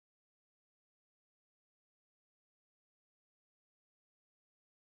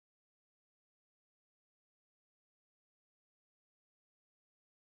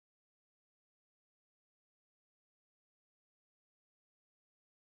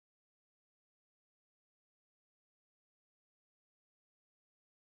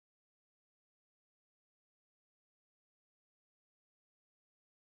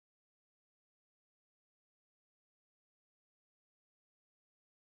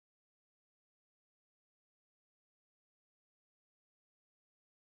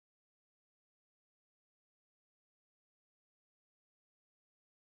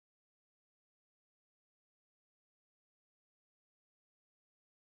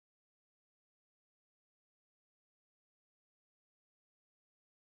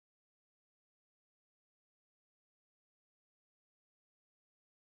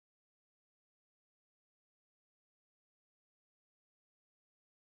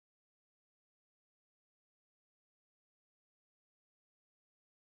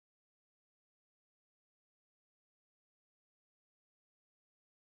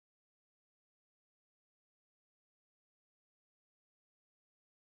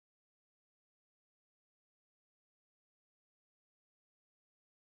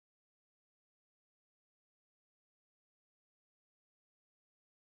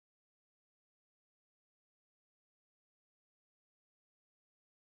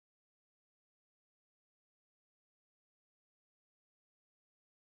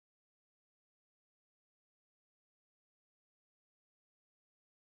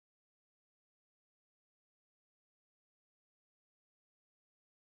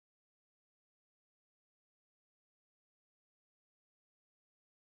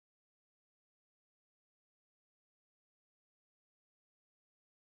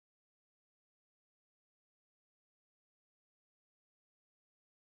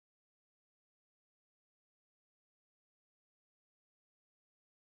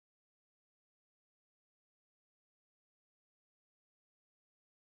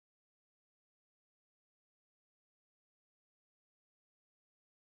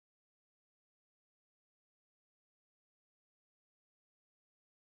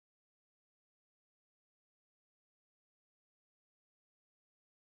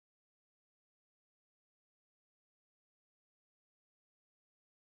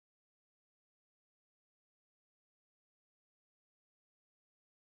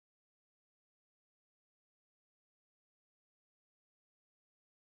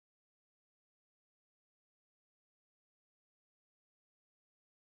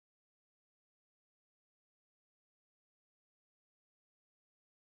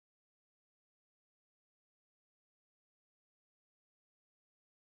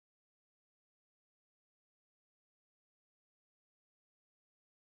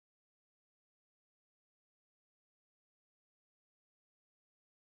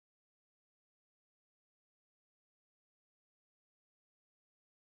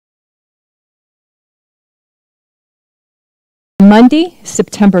Monday,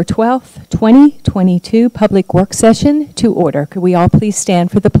 September 12th, 2022, public work session to order. Could we all please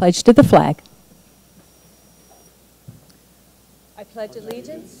stand for the pledge to the flag? I pledge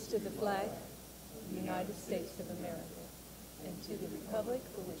allegiance to the flag of the United States of America and to the republic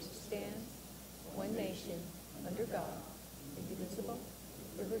for which it stands, one nation, under God, indivisible,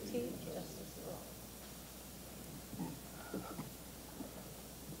 with liberty and justice for all.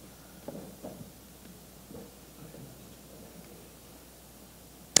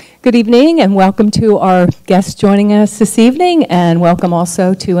 Good evening and welcome to our guests joining us this evening, and welcome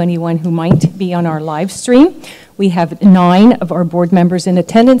also to anyone who might be on our live stream. We have 9 of our board members in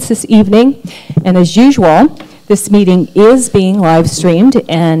attendance this evening, and as usual, this meeting is being live streamed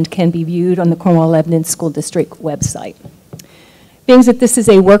and can be viewed on the Cornwall-Lebanon School District website. Being that this is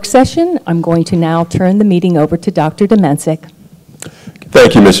a work session, I'm going to now turn the meeting over to Dr. Domencic.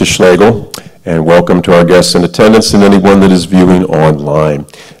 Thank you, Mrs. Schlegel, and welcome to our guests in attendance and anyone that is viewing online.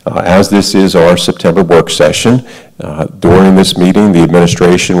 As this is our September work session, during this meeting, the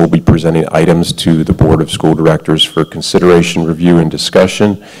administration will be presenting items to the Board of School Directors for consideration, review, and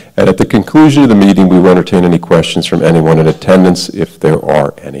discussion. And at the conclusion of the meeting, we will entertain any questions from anyone in attendance if there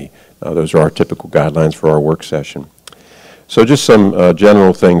are any. Those are our typical guidelines for our work session. So just some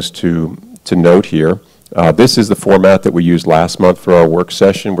general things to note here. This is the format that we used last month for our work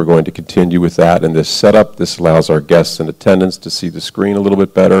session. We're going to continue with that in this setup. This allows our guests in attendance to see the screen a little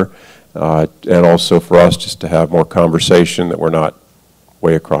bit better, and also for us just to have more conversation, that we're not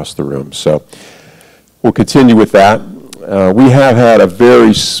way across the room. So we'll continue with that. We have had a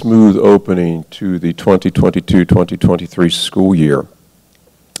very smooth opening to the 2022-2023 school year.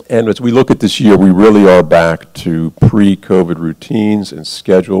 And as we look at this year, we really are back to pre-COVID routines and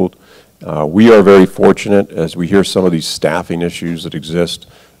scheduled. We are very fortunate as we hear some of these staffing issues that exist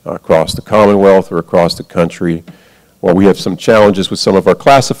across the Commonwealth or across the country. While we have some challenges with some of our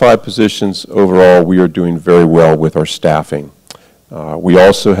classified positions, overall we are doing very well with our staffing. We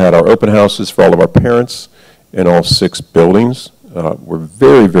also had our open houses for all of our parents in all 6 buildings. We're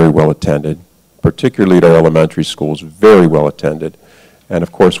very, very well attended, particularly at our elementary schools, very well attended. And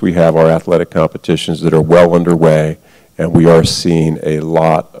of course we have our athletic competitions that are well underway, and we are seeing a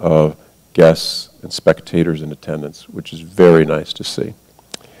lot of guests and spectators in attendance, which is very nice to see.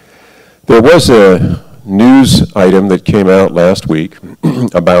 There was a news item that came out last week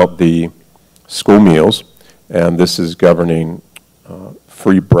about the school meals, and this is governing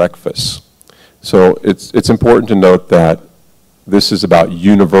free breakfast. So it's important to note that this is about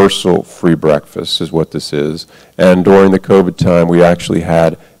universal free breakfast is what this is, and during the COVID time we actually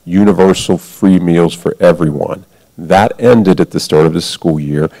had universal free meals for everyone. That ended at the start of the school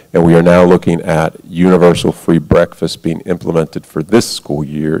year, and we are now looking at universal free breakfast being implemented for this school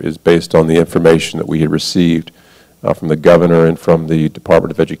year is based on the information that we had received from the governor and from the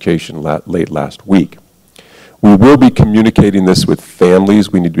Department of Education late last week. We will be communicating this with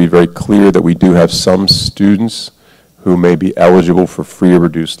families. We need to be very clear that we do have some students who may be eligible for free or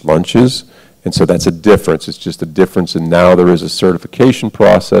reduced lunches, and so that's a difference. It's just a difference, and now there is a certification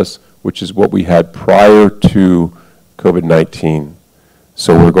process, which is what we had prior to COVID-19.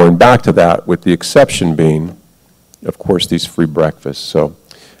 So we're going back to that, with the exception being, of course, these free breakfasts. So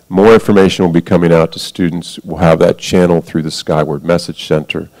more information will be coming out to students. We'll have that channel through the Skyward Message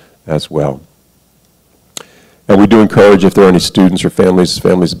Center as well. And we do encourage, if there are any students or families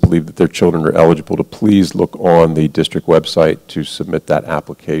believe that their children are eligible, to please look on the district website to submit that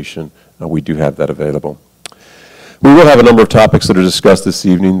application. We do have that available. We will have a number of topics that are discussed this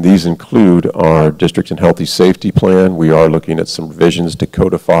evening. These include our district and healthy safety plan. We are looking at some revisions to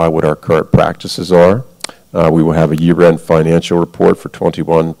codify what our current practices are. We will have a year-end financial report for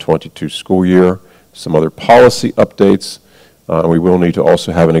 21-22 school year, some other policy updates. We will need to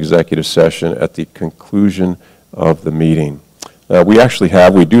also have an executive session at the conclusion of the meeting. We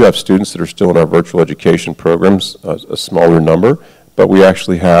do have students that are still in our virtual education programs, a smaller number, but we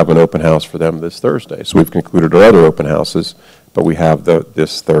actually have an open house for them this Thursday. So we've concluded our other open houses, but we have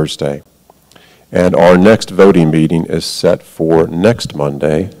this Thursday. And our next voting meeting is set for next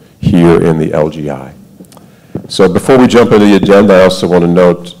Monday here in the LGI. So before we jump into the agenda, I also want to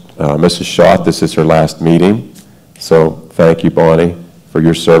note Mrs. Schott, this is her last meeting. So thank you, Bonnie, for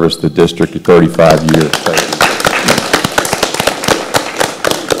your service to the district of 35 years. Thank you.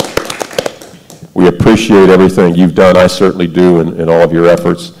 We appreciate everything you've done. I certainly do, in all of your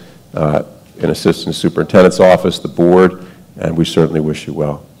efforts in Assistant Superintendent's office, the board, and we certainly wish you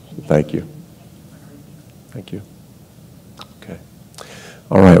well. So thank you. Thank you. Okay.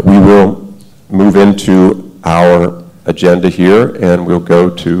 All right, we will move into our agenda here, and we'll go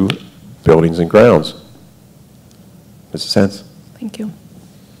to buildings and grounds. Mrs. Sense? Thank you.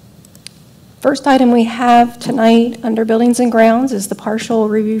 First item we have tonight under Buildings and Grounds is the partial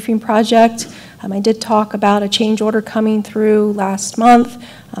re-roofing project. I did talk about a change order coming through last month.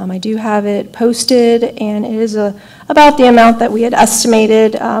 I do have it posted, and it is about the amount that we had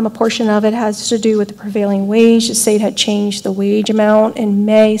estimated. A portion of it has to do with the prevailing wage. The state had changed the wage amount in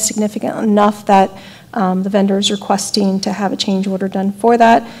May significant enough that the vendor is requesting to have a change order done for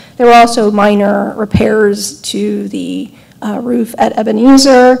that. There were also minor repairs to the roof at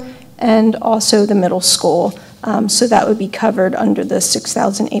Ebenezer and also the middle school. So that would be covered under the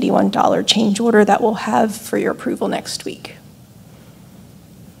 $6,081 change order that we'll have for your approval next week.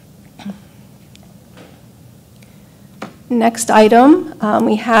 Next item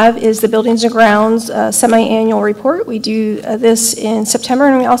we have is the Buildings and Grounds semi-annual report. We do this in September,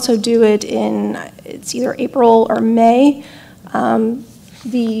 and we also do it in, it's either April or May.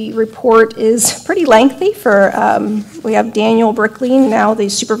 The report is pretty lengthy for, we have Daniel Brickley, now the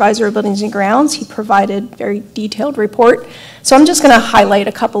Supervisor of Buildings and Grounds. He provided a very detailed report. So I'm just going to highlight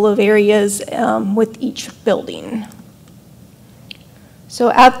a couple of areas with each building.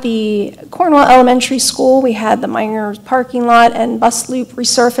 So at the Cornwall Elementary School, we had the minor parking lot and bus loop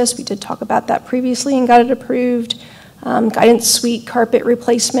resurfaced. We did talk about that previously and got it approved. Guidance suite carpet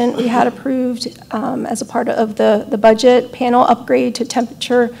replacement we had approved as a part of the budget. Panel upgrade to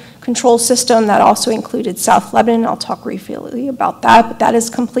temperature control system that also included South Lebanon. I'll talk briefly about that, but that is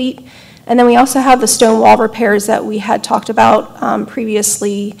complete. And then we also have the stone wall repairs that we had talked about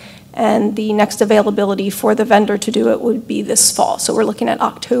previously, and the next availability for the vendor to do it would be this fall. So we're looking at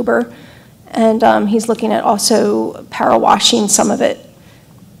October, and he's looking at also power washing some of it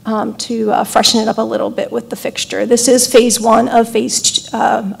to freshen it up a little bit with the fixture. This is phase one of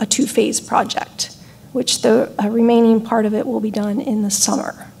a two-phase project, which the remaining part of it will be done in the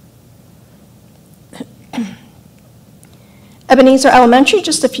summer. Ebenezer Elementary,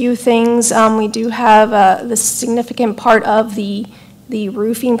 just a few things. We do have the significant part of the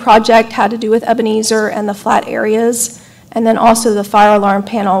roofing project had to do with Ebenezer and the flat areas, and then also the fire alarm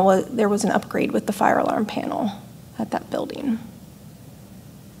panel. There was an upgrade with the fire alarm panel at that building.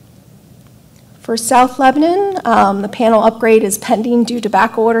 For South Lebanon, the panel upgrade is pending due to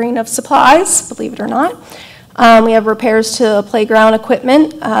back ordering of supplies, believe it or not. We have repairs to playground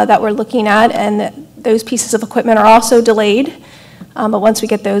equipment that we're looking at, and those pieces of equipment are also delayed. But once we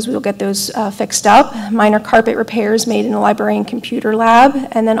get those, we'll get those fixed up. Minor carpet repairs made in the library and computer lab,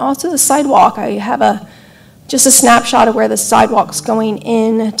 and then also the sidewalk. I have just a snapshot of where the sidewalk's going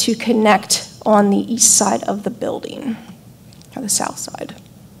in to connect on the east side of the building, or the south side.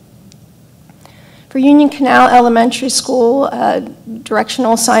 For Union Canal Elementary School,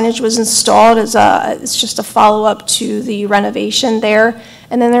 directional signage was installed as it's just a follow-up to the renovation there.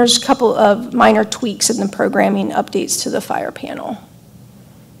 And then there's a couple of minor tweaks in the programming updates to the fire panel.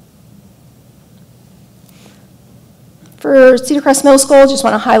 For Cedar Crest Middle School, just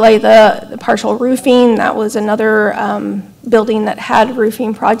want to highlight the partial roofing. That was another building that had a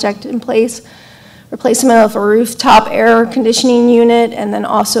roofing project in place. Replacement of a rooftop air conditioning unit, and then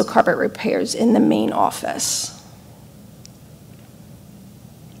also carpet repairs in the main office.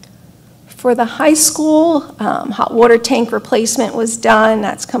 For the high school, hot water tank replacement was done.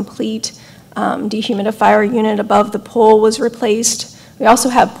 That's complete. Dehumidifier unit above the pool was replaced. We also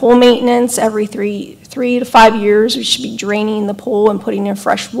have pool maintenance every three to 5 years. We should be draining the pool and putting in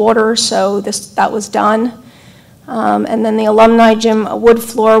fresh water, so that was done. And then the alumni gym wood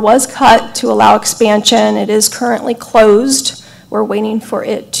floor was cut to allow expansion. It is currently closed. We're waiting for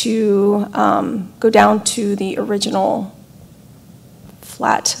it to go down to the original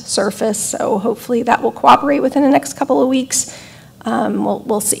flat surface, so hopefully that will cooperate within the next couple of weeks.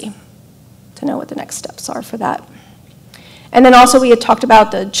 We'll see to know what the next steps are for that. And then also we had talked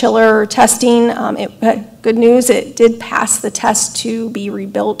about the chiller testing. Good news, it did pass the test to be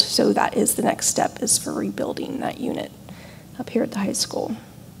rebuilt, so that is the next step, is for rebuilding that unit up here at the high school.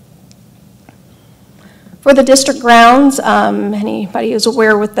 For the district grounds, anybody who's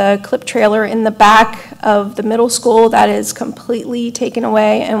aware with the clip trailer in the back of the middle school, that is completely taken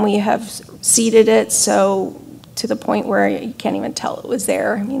away, and we have seeded it so to the point where you can't even tell it was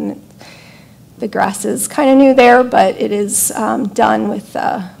there. I mean, the grass is kind of new there, but it is done with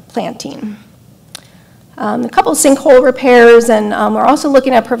planting. A couple of sinkhole repairs, and we're also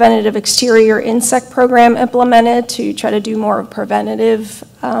looking at preventative exterior insect program implemented to try to do more preventative,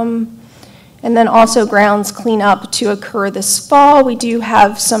 and then also grounds cleanup to occur this fall. We do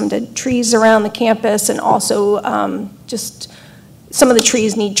have some dead trees around the campus, and also just some of the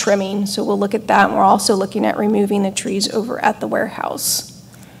trees need trimming, so we'll look at that. And we're also looking at removing the trees over at the warehouse.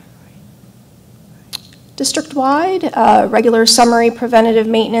 district-wide, regular summary preventative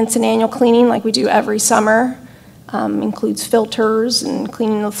maintenance and annual cleaning like we do every summer. Includes filters and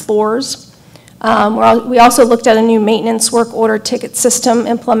cleaning the floors. We also looked at a new maintenance work order ticket system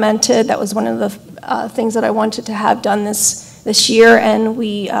implemented. That was one of the things that I wanted to have done this year, and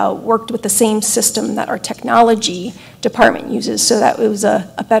we worked with the same system that our technology department uses, so that it was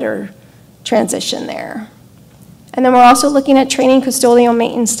a better transition there. And then we're also looking at training custodial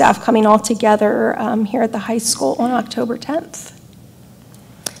maintenance staff coming all together here at the high school on October 10th.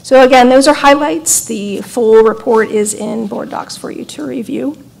 So again, those are highlights. The full report is in board docs for you to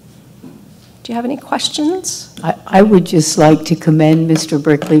review. Do you have any questions? I would just like to commend Mr.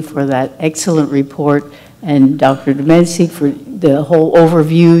 Brickley for that excellent report, and Dr. Demency for the whole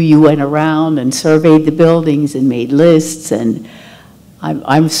overview. You went around and surveyed the buildings and made lists, and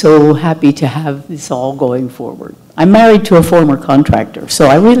I'm so happy to have this all going forward. I'm married to a former contractor, so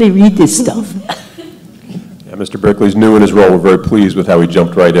I really read this stuff. Yeah, Mr. Brickley's new in his role. We're very pleased with how he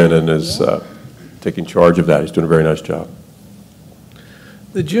jumped right in and is taking charge of that. He's doing a very nice job.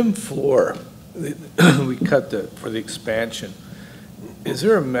 The gym floor, we cut for the expansion. Is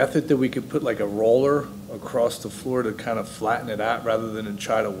there a method that we could put like a roller across the floor to kind of flatten it out rather than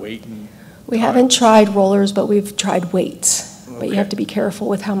try to wait and We haven't tried rollers, but we've tried weights. But you have to be careful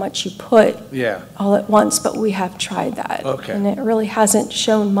with how much you put all at once, but we have tried that. Okay. And it really hasn't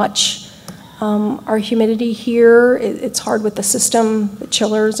shown much. Our humidity here, it's hard with the system, the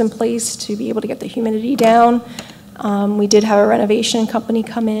chillers in place to be able to get the humidity down. We did have a renovation company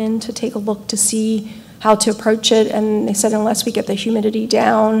come in to take a look to see how to approach it, and they said unless we get the humidity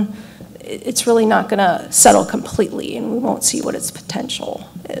down, it's really not going to settle completely, and we won't see what its potential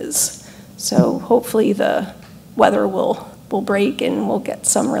is. So hopefully the weather will break and we'll get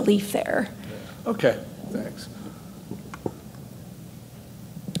some relief there. Okay, thanks.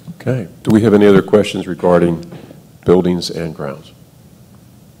 Okay. Do we have any other questions regarding buildings and grounds?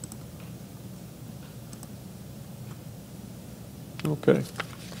 Okay.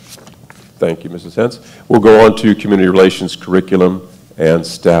 Thank you, Mrs. Hentz. We'll go on to community relations, curriculum, and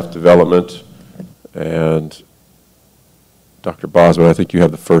staff development. And Dr. Bosman, I think you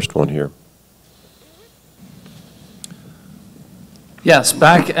have the first one here. Yes,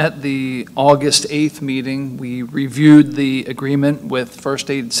 back at the August 8th meeting, we reviewed the agreement with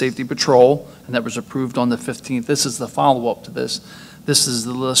First Aid Safety Patrol, and that was approved on the 15th. This is the follow-up to this. This is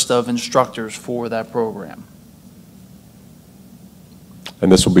the list of instructors for that program.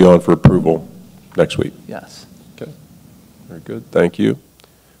 And this will be on for approval next week? Yes. Okay. Very good. Thank you.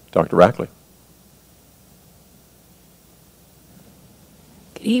 Dr. Rackley.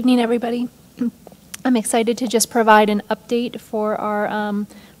 Good evening, everybody. I'm excited to just provide an update for our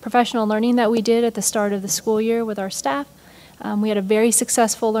professional learning that we did at the start of the school year with our staff. We had a very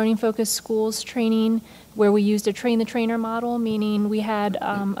successful Learning Focused Schools training where we used a train-the-trainer model, meaning we had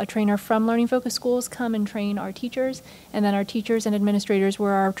a trainer from Learning Focused Schools come and train our teachers, and then our teachers and administrators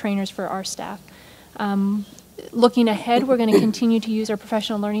were our trainers for our staff. Looking ahead, we're going to continue to use our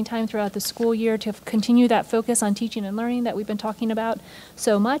professional learning time throughout the school year to continue that focus on teaching and learning that we've been talking about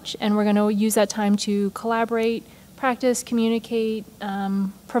so much, and we're going to use that time to collaborate, practice, communicate,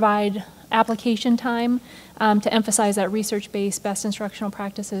 provide application time to emphasize that research-based best instructional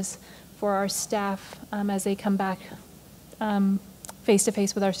practices for our staff as they come back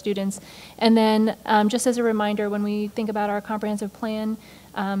face-to-face with our students. And then just as a reminder, when we think about our comprehensive plan,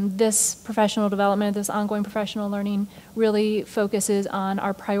 this professional development, this ongoing professional learning really focuses on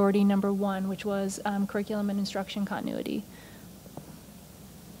our priority number one, which was curriculum and instruction continuity.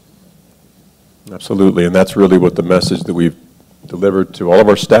 Absolutely, and that's really what the message that we've delivered to all of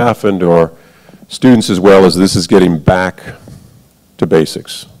our staff and to our students as well, is this is getting back to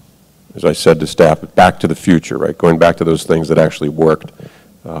basics. As I said to staff, back to the future, right? Going back to those things that actually worked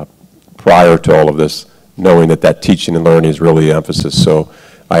prior to all of this, knowing that that teaching and learning is really the emphasis. So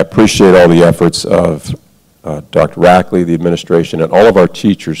I appreciate all the efforts of Dr. Rackley, the administration, and all of our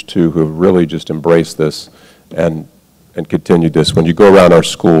teachers, too, who have really just embraced this and continued this. When you go around our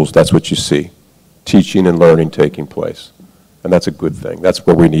schools, that's what you see, teaching and learning taking place. And that's a good thing. That's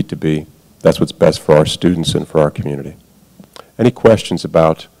where we need to be. That's what's best for our students and for our community. Any questions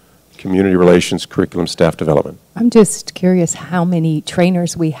about community relations, curriculum, staff development? I'm just curious how many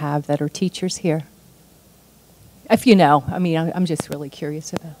trainers we have that are teachers here. If you know, I mean, I'm just really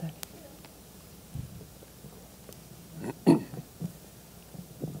curious about that. You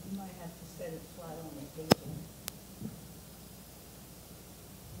might have to set it flat on the table.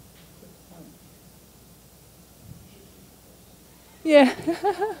 Yeah.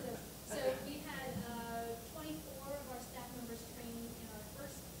 So we had 24 of our staff members training in our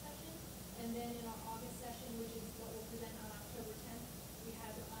first session, and then in our August session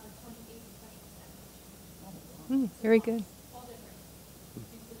Very good.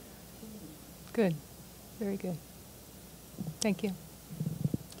 Good. Very good. Thank you.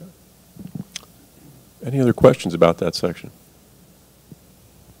 Any other questions about that section?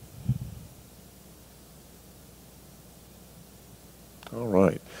 All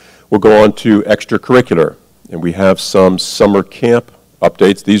right. We'll go on to extracurricular, and we have some summer camp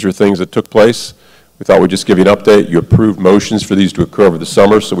updates. These are things that took place. We thought we'd just give you an update. You approved motions for these to occur over the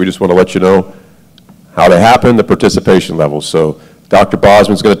summer, so we just want to let you know how they happened, the participation levels. So Dr.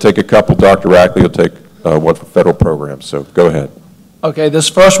 Bosman's going to take a couple. Dr. Rackley will take one for federal programs. So go ahead. Okay, this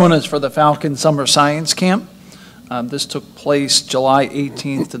first one is for the Falcon Summer Science Camp. This took place July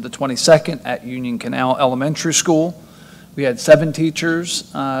 18th to the 22nd at Union Canal Elementary School. We had 7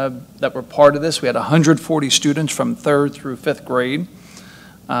 teachers that were part of this. We had 140 students from 3rd through 5th grade.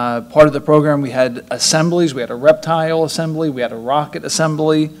 Part of the program, we had assemblies. We had a reptile assembly. We had a rocket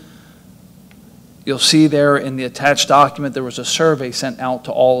assembly. You'll see there in the attached document, there was a survey sent out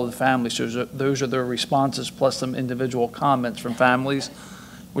to all of the families. So those are their responses, plus some individual comments from families,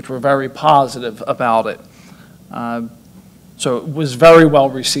 which were very positive about it. So it was very well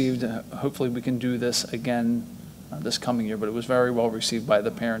received. Hopefully we can do this again this coming year, but it was very well received by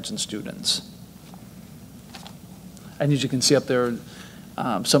the parents and students. And as you can see up there,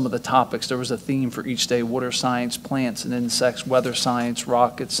 some of the topics, there was a theme for each day: water science, plants and insects, weather science,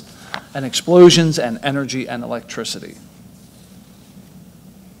 rockets and explosions, and energy and electricity.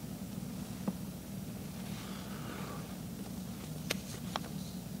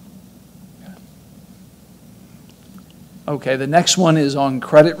 Okay, the next one is on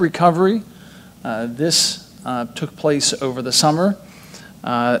credit recovery. This took place over the summer.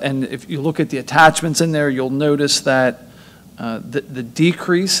 And if you look at the attachments in there, you'll notice that the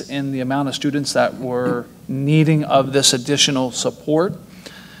decrease in the amount of students that were needing of this additional support.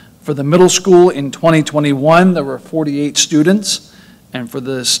 For the middle school in 2021, there were 48 students. And for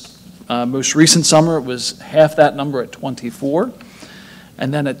this most recent summer, it was half that number at 24.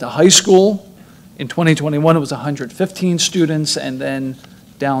 And then at the high school, in 2021, it was 115 students, and then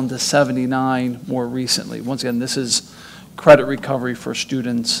down to 79 more recently. Once again, this is credit recovery for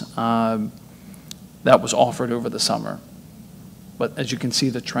students that was offered over the summer. But as you can see,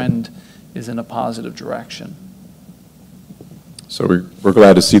 the trend is in a positive direction. So we're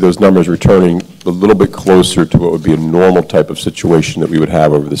glad to see those numbers returning a little bit closer to what would be a normal type of situation that we would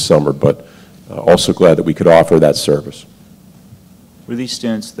have over the summer, but also glad that we could offer that service. Were these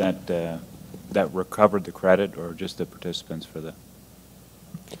students that recovered the credit, or just the participants for the?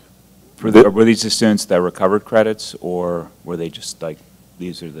 Were these the students that recovered credits, or were they just like,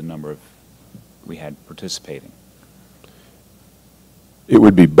 these are the number of we had participating? It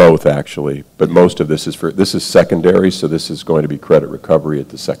would be both, actually, but most of this is secondary, so this is going to be credit recovery at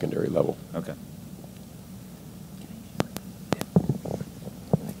the secondary level. Okay.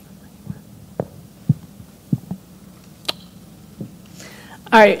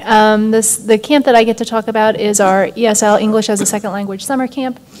 All right, the camp that I get to talk about is our ESL, English as a Second Language Summer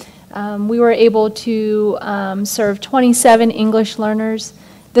Camp. We were able to serve 27 English learners.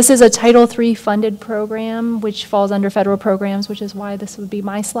 This is a Title III funded program, which falls under federal programs, which is why this would be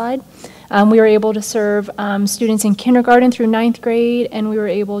my slide. We were able to serve students in kindergarten through 9th grade, and we were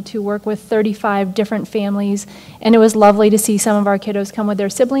able to work with 35 different families. And it was lovely to see some of our kiddos come with their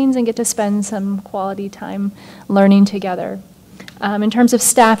siblings and get to spend some quality time learning together. In terms of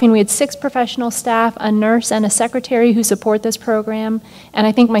staffing, we had 6 professional staff, a nurse, and a secretary who support this program. And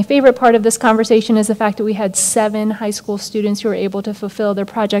I think my favorite part of this conversation is the fact that we had 7 high school students who were able to fulfill their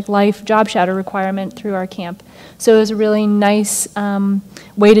Project Life job shadow requirement through our camp. So it was a really nice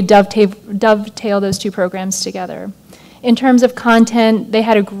way to dovetail those 2 programs together. In terms of content, they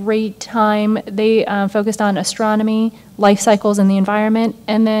had a great time. They focused on astronomy, life cycles, and the environment.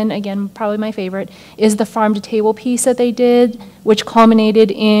 And then, again, probably my favorite, is the farm-to-table piece that they did, which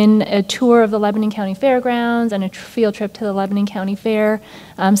culminated in a tour of the Lebanon County Fairgrounds and a field trip to the Lebanon County Fair.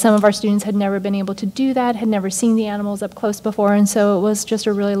 Some of our students had never been able to do that, had never seen the animals up close before, and so it was just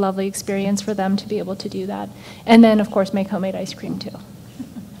a really lovely experience for them to be able to do that. And then, of course, make homemade ice cream, too.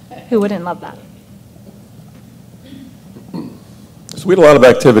 Who wouldn't love that? So we had a lot of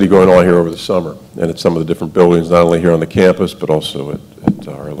activity going on here over the summer, and at some of the different buildings, not only here on the campus, but also at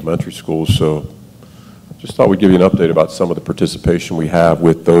our elementary schools. So just thought we'd give you an update about some of the participation we have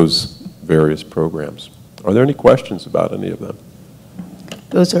with those various programs. Are there any questions about any of them?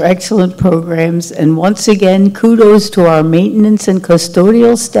 Those are excellent programs, and once again, kudos to our maintenance and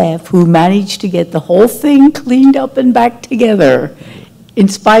custodial staff who managed to get the whole thing cleaned up and back together in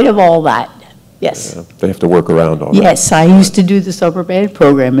spite of all that. Yes. They have to work around all that. Yes, I used to do the summer band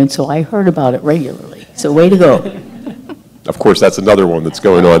program, and so I heard about it regularly. So way to go. Of course, that's another one that's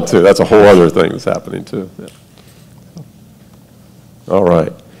going on, too. That's a whole other thing that's happening, too. Yeah. All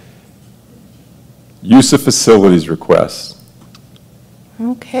right. Use of facilities requests.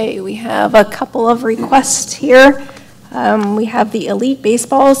 Okay, we have a couple of requests here. We have the Elite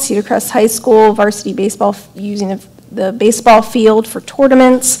Baseball, Cedar Crest High School varsity baseball, using the baseball field for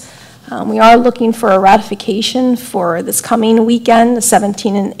tournaments. We are looking for a ratification for this coming weekend, the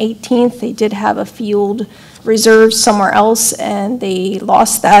 17th and 18th. They did have a field reserved somewhere else, and they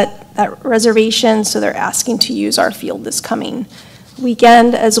lost that reservation, so they're asking to use our field this coming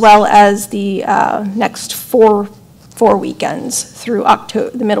weekend, as well as the next four weekends through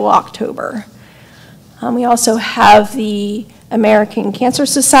the middle of October. We also have the American Cancer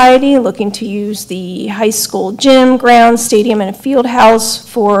Society looking to use the high school gym, ground, stadium, and a field house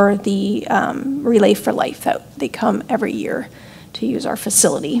for the Relay for Life that they come every year to use our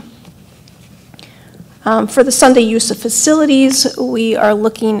facility. For the Sunday use of facilities, we are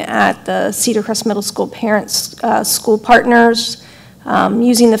looking at the Cedar Crest Middle School Parents School Partners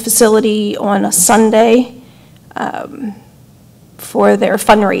using the facility on a Sunday for their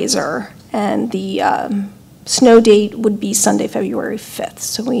fundraiser, and the snow date would be Sunday, February 5th.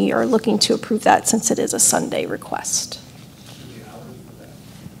 So we are looking to approve that since it is a Sunday request.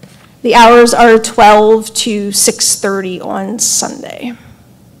 The hours are 12 to 6:30 on Sunday.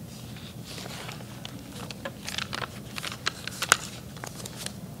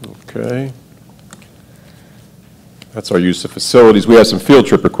 Okay. That's our use of facilities. We have some field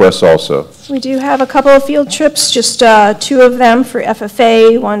trip requests also. We do have a couple of field trips, just 2 of them for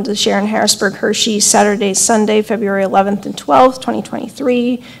FFA, one to Sharon Harrisburg Hershey, Saturday, Sunday, February 11th and 12th,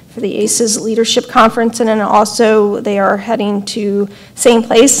 2023, for the ACES Leadership Conference, and then also they are heading to same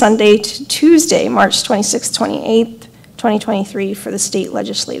place, Sunday to Tuesday, March 26th, 28th, 2023, for the State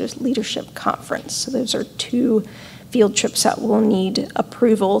Legislative Leadership Conference. So those are 2 field trips that will need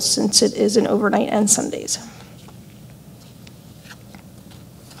approval since it is an overnight and Sundays.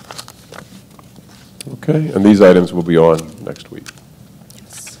 Okay, and these items will be on next week.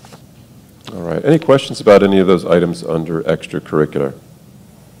 Yes. All right, any questions about any of those items under extracurricular?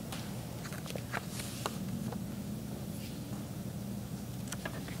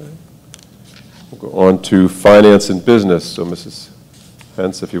 Okay. We'll go on to finance and business. So Mrs.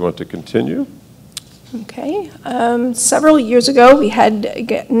 Pence, if you want to continue. Okay. Several years ago, we had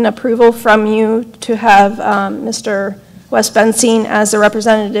gotten approval from you to have Mr. Wes Bensing as a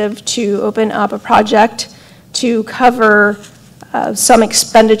representative to open up a project to cover some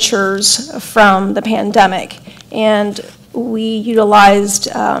expenditures from the pandemic. And we utilized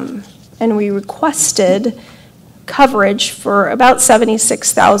and we requested coverage for about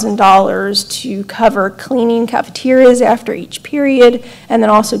 $76,000 to cover cleaning cafeterias after each period, and then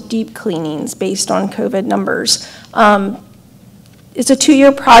also deep cleanings based on COVID numbers. It's a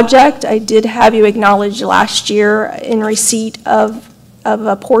 2-year project. I did have you acknowledge last year in receipt of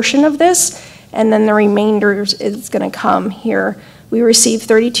a portion of this, and then the remainder is going to come here. We received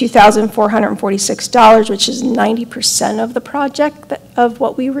 $32,446, which is 90% of the project of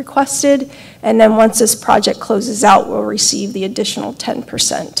what we requested, and then once this project closes out, we'll receive the additional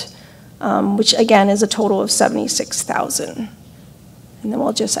 10%, which again is a total of $76,000. And then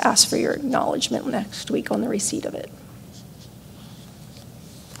we'll just ask for your acknowledgement next week on the receipt of it.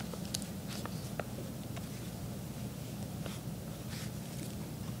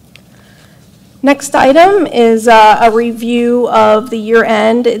 Next item is a review of the year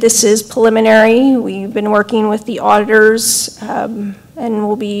end. This is preliminary. We've been working with the auditors and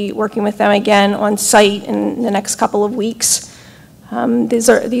we'll be working with them again on site in the next couple of weeks. These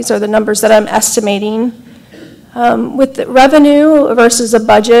are the numbers that I'm estimating. With the revenue versus a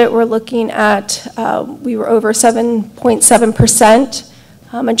budget, we're looking at, we were over 7.7%.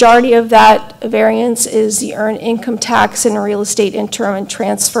 Majority of that variance is the earned income tax and real estate interim and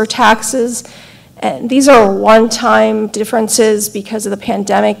transfer taxes. And these are one-time differences because of the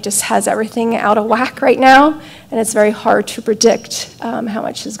pandemic, just has everything out of whack right now, and it's very hard to predict how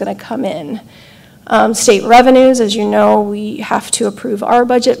much is going to come in. State revenues, as you know, we have to approve our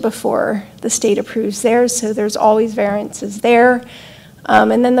budget before the state approves theirs, so there's always variances there.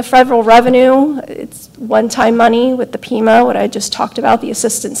 And then the federal revenue, it's one-time money with the PEMA, what I just talked about, the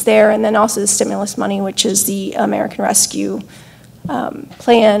assistance there, and then also the stimulus money, which is the American Rescue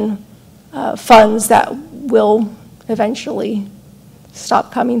Plan funds that will eventually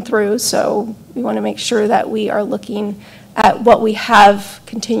stop coming through. So we want to make sure that we are looking at what we have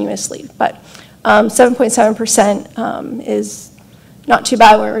continuously. But 7.7% is not too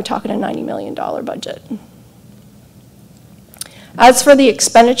bad when we're talking a $90 million budget. As for the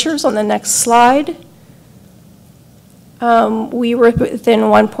expenditures on the next slide, we were within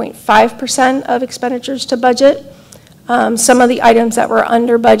 1.5% of expenditures to budget. Some of the items that were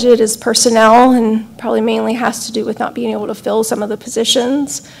under budget is personnel, and probably mainly has to do with not being able to fill some of the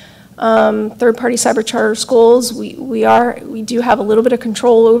positions. Third-party cyber charter schools, we do have a little bit of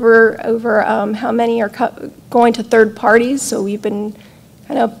control over how many are going to third parties, so we've been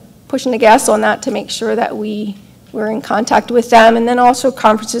kind of pushing the gas on that to make sure that we're in contact with them. And then also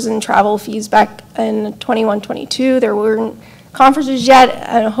conferences and travel fees. Back in 21-22, there weren't conferences yet,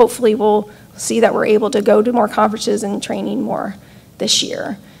 and hopefully we'll see that we're able to go to more conferences and training more this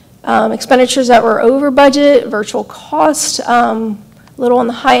year. Expenditures that were over budget, virtual cost, a little on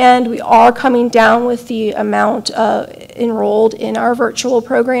the high end. We are coming down with the amount enrolled in our virtual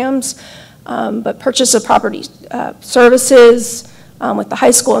programs, but purchase of property services with the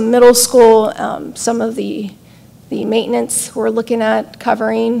high school and middle school, some of the maintenance we're looking at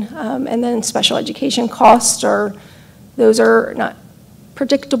covering, and then special education costs those are not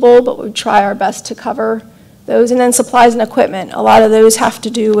predictable, but we try our best to cover those. And then supplies and equipment. A lot of those have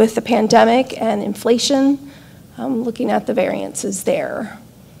to do with the pandemic and inflation, looking at the variances there.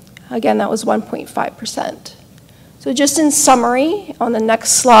 Again, that was 1.5%. So just in summary, on the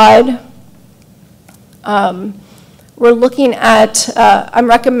next slide, we're looking at, I'm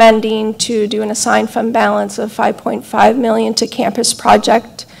recommending to do an assigned fund balance of $5.5 million to campus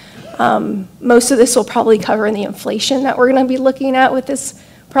project. Most of this will probably cover in the inflation that we're going to be looking at with this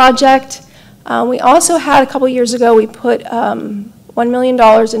project. We also had, a couple years ago, we put $1 million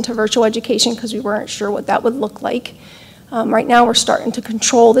into virtual education because we weren't sure what that would look like. Right now we're starting to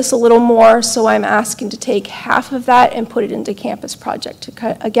control this a little more, so I'm asking to take half of that and put it into campus project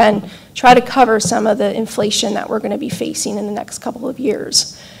to, again, try to cover some of the inflation that we're going to be facing in the next couple of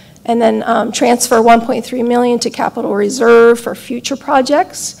years. And then transfer $1.3 million to capital reserve for future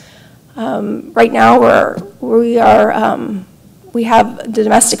projects. Right now we have the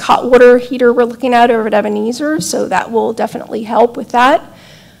domestic hot water heater we're looking at over at Ebenezer, so that will definitely help with that.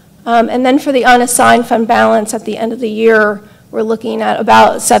 And then for the unassigned fund balance at the end of the year, we're looking at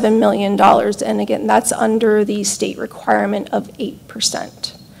about $7 million. And again, that's under the state requirement of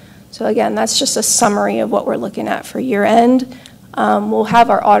 8%. So again, that's just a summary of what we're looking at for year end. We'll have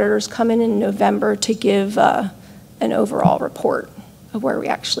our auditors come in November to give an overall report of where we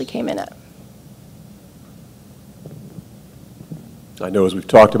actually came in at. I know as we've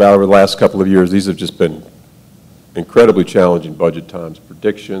talked about over the last couple of years, these have just been incredibly challenging budget times,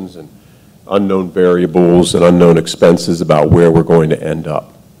 predictions and unknown variables and unknown expenses about where we're going to end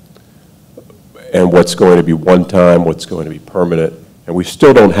up and what's going to be one time, what's going to be permanent, and we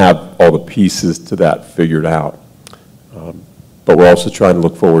still don't have all the pieces to that figured out. But we're also trying to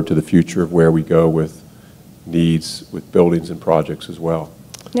look forward to the future of where we go with needs, with buildings and projects as well.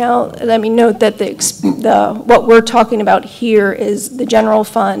 Now, let me note that what we're talking about here is the general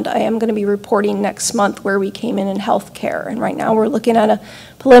fund. I am going to be reporting next month where we came in healthcare, and right now we're looking at a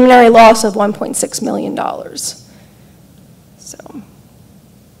preliminary loss of $1.6 million. So,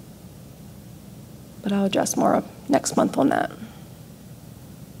 but I'll address more next month on that.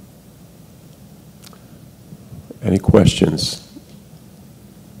 Any questions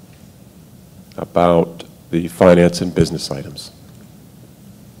about the finance and business items?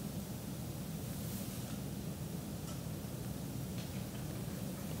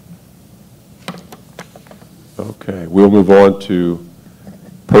 Okay, we'll move on to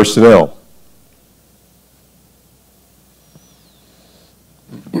personnel.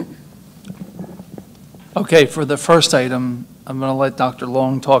 Okay, for the first item, I'm going to let Dr.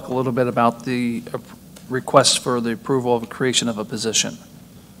 Long talk a little bit about the request for the approval of the creation of a position.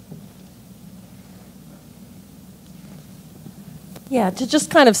 Yeah, to just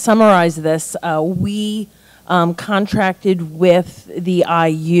kind of summarize this, we contracted with the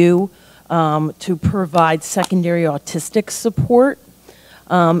IU to provide secondary autistic support.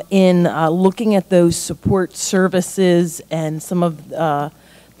 In looking at those support services and some of the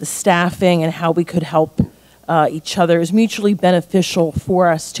staffing and how we could help each other, it was mutually beneficial for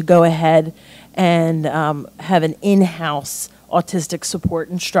us to go ahead and have an in-house autistic support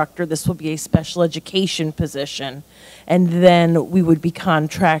instructor. This will be a special education position. And then we would be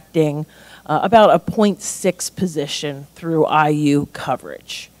contracting about a 0.6 position through IU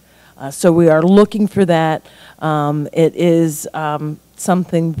coverage. So we are looking for that. It is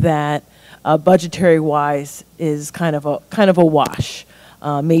something that budgetary-wise is kind of a wash,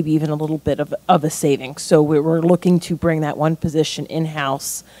 maybe even a little bit of a saving. So we're looking to bring that one position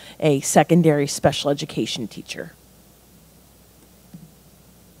in-house, a secondary special education teacher.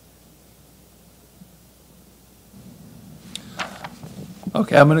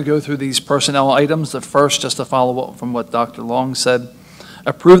 Okay, I'm going to go through these personnel items. The first, just to follow up from what Dr. Long said,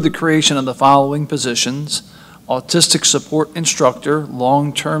 approve the creation of the following positions: autistic support instructor,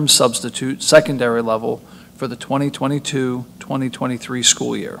 long-term substitute, secondary level for the 2022-2023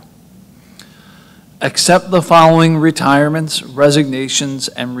 school year. Accept the following retirements, resignations,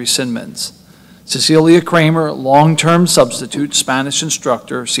 and rescindments. Cecilia Kramer, long-term substitute, Spanish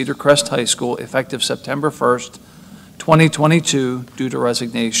instructor, Cedar Crest High School, effective September 1st, 2022, due to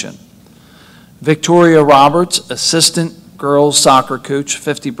resignation. Victoria Roberts, assistant girls soccer coach,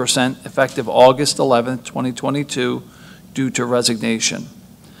 50%, effective August 11th, 2022, due to resignation.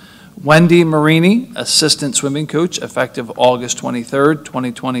 Wendy Marini, assistant swimming coach, effective August 23rd,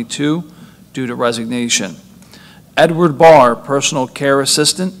 2022, due to resignation. Edward Barr, personal care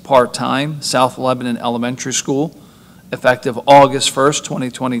assistant, part-time, South Lebanon Elementary School, effective August 1st,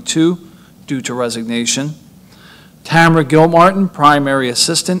 2022, due to resignation. Tamara Gilmartin, primary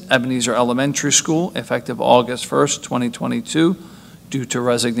assistant, Ebenezer Elementary School, effective August 1st, 2022, due to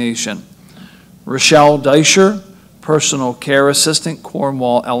resignation. Rochelle Deischer, personal care assistant,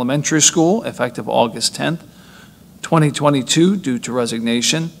 Cornwall Elementary School, effective August 10th, 2022, due to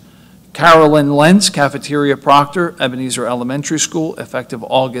resignation. Carolyn Lentz, cafeteria proctor, Ebenezer Elementary School, effective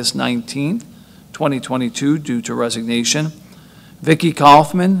August 19th, 2022, due to resignation. Vicki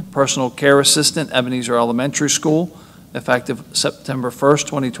Kaufman, personal care assistant, Ebenezer Elementary School, effective September 1st,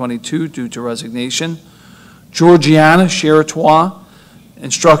 2022, due to resignation. Georgiana Cheratois,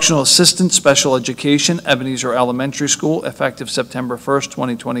 instructional assistant, special education, Ebenezer Elementary School, effective September 1st,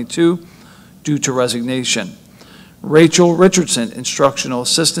 2022, due to resignation. Rachel Richardson, instructional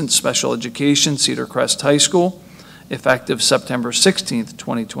assistant, special education, Cedar Crest High School, effective September 16th,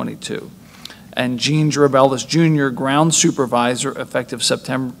 2022. And Jean Drabellis Jr., ground supervisor, effective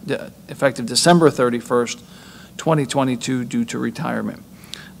December 31st, 2022, due to retirement.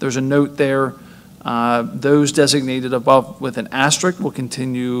 There's a note there. Those designated above with an asterisk will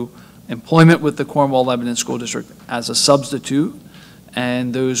continue employment with the Cornwall Lebanon School District as a substitute,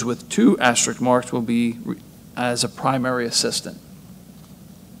 and those with 2 asterisk marks will be as a primary assistant.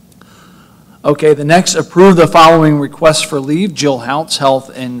 Okay, the next, approve the following requests for leave. Jill Houts, health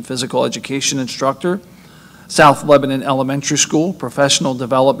and physical education instructor, South Lebanon Elementary School, professional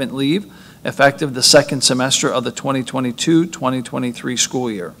development leave, effective the second semester of the 2022-2023 school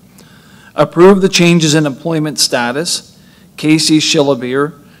year. Approve the changes in employment status. Casey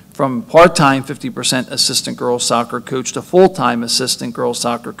Shillabeer, from part-time 50% assistant girls soccer coach to full-time assistant girls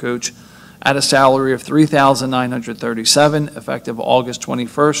soccer coach at a salary of $3,937, effective August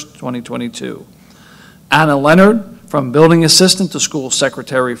 21st, 2022. Anna Leonard, from building assistant to school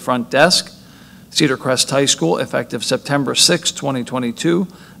secretary front desk, Cedar Crest High School, effective September 6, 2022,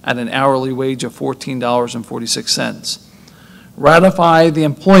 at an hourly wage of $14.46. Ratify the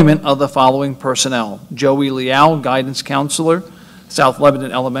employment of the following personnel: Joey Leal, guidance counselor, South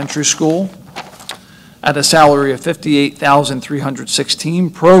Lebanon Elementary School, at a salary of $58,316,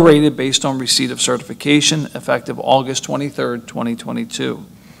 prorated based on receipt of certification, effective August 23rd, 2022.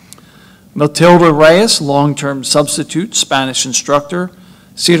 Matilda Reyes, long-term substitute, Spanish instructor,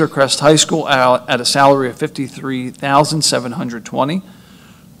 Cedar Crest High School, at a salary of $53,720,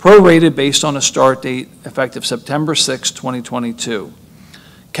 prorated based on a start date, effective September 6, 2022.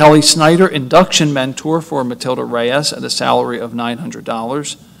 Kelly Snyder, induction mentor for Matilda Reyes, at a salary of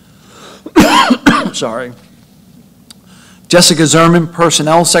 $900. Sorry. Jessica Zerman,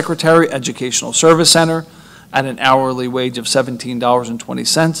 personnel secretary, Educational Service Center, at an hourly wage of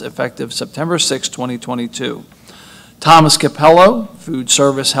 $17.20, effective September 6, 2022. Thomas Capello, food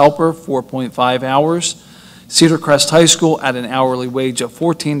service helper, 4.5 hours, Cedar Crest High School, at an hourly wage of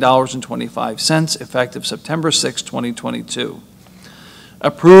 $14.25, effective September 6, 2022.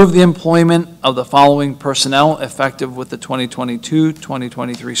 Approve the employment of the following personnel effective with the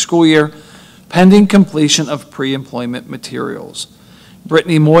 2022-2023 school year, pending completion of pre-employment materials.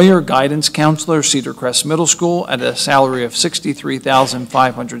 Brittany Moyer, guidance counselor, Cedar Crest Middle School, at a salary of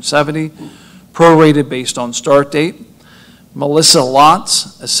 $63,570, prorated based on start date. Melissa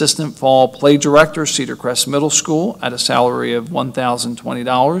Lotz, assistant fall play director, Cedar Crest Middle School, at a salary of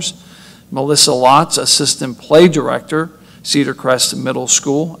 $1,020. Melissa Lotz, assistant play director, Cedar Crest Middle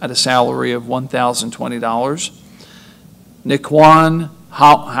School, at a salary of $1,020. Niquan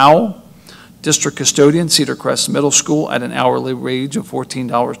Howell, district custodian, Cedar Crest Middle School, at an hourly wage of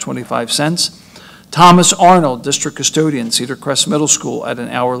 $14.25. Thomas Arnold, district custodian, Cedar Crest Middle School, at an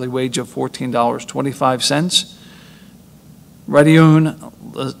hourly wage of $14.25. Radiun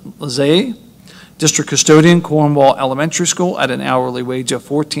Lazay, district custodian, Cornwall Elementary School, at an hourly wage of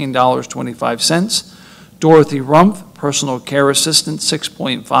 $14.25. Dorothy Rumpf, personal care assistant,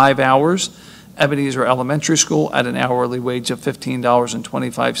 6.5 hours. Ebenezer Elementary School at an hourly wage of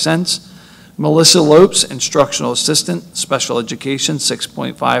 $15.25. Melissa Lopes, instructional assistant, special education,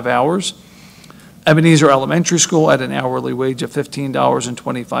 6.5 hours. Ebenezer Elementary School at an hourly wage of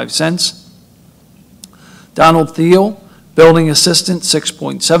 $15.25. Donald Thiel, building assistant,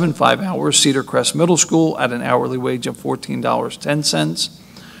 6.75 hours. Cedar Crest Middle School at an hourly wage of $14.10.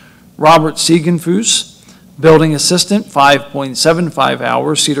 Robert Siegenfuss, building assistant, 5.75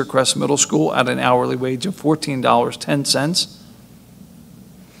 hours. Cedar Crest Middle School at an hourly wage of $14.10.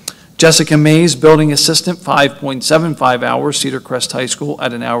 Jessica Mays, building assistant, 5.75 hours. Cedar Crest High School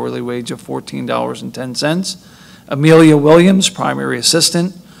at an hourly wage of $14.10. Amelia Williams, primary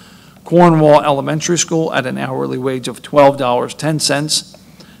assistant, Cornwall Elementary School at an hourly wage of $12.10.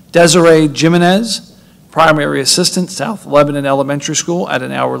 Desiree Jimenez, primary assistant, South Lebanon Elementary School at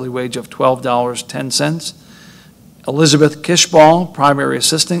an hourly wage of $12.10. Elizabeth Kishball, primary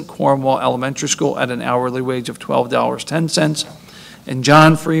assistant, Cornwall Elementary School at an hourly wage of $12.10. And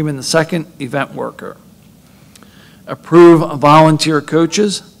John Freeman II, event worker. Approve volunteer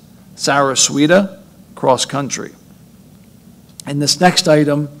coaches, Sarah Suida, cross country. And this next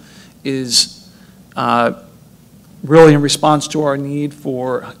item is really in response to our need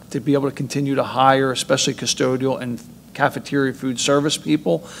to be able to continue to hire, especially custodial and cafeteria food service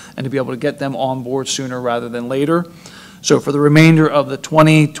people, and to be able to get them on board sooner rather than later. So for the remainder of the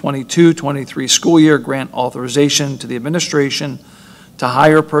 2022-23 school year, grant authorization to the administration to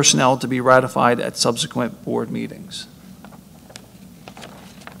hire personnel to be ratified at subsequent board meetings.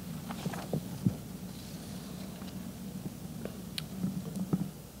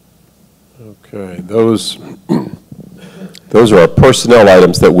 Okay, those are our personnel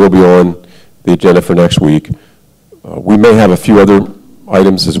items that will be on the agenda for next week. We may have a few other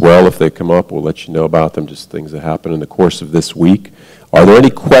items as well. If they come up, we'll let you know about them, just things that happen in the course of this week. Are there any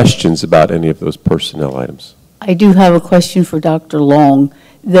questions about any of those personnel items? I do have a question for Dr. Long.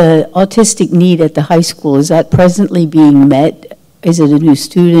 The autistic need at the high school, is that presently being met? Is it a new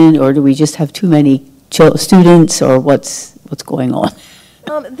student, or do we just have too many students, or what's going on?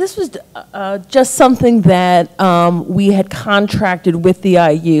 This was just something that we had contracted with the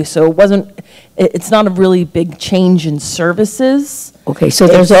IU, so it's not a really big change in services. Okay, so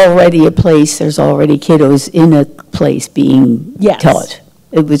there's already a place, there's already kiddos in a place being taught.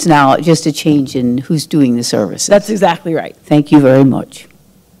 It was now just a change in who's doing the services. That's exactly right. Thank you very much.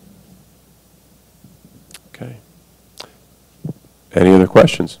 Okay. Any other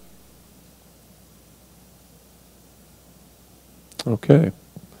questions? Okay.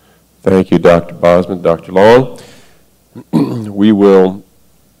 Thank you, Dr. Bosman, Dr. Long. We will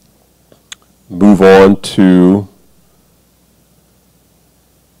move on to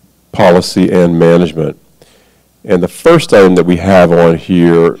policy and management. And the first item that we have on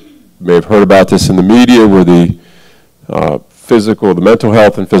here, you may have heard about this in the media, were the the mental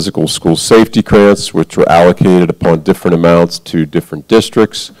health and physical school safety grants, which were allocated upon different amounts to different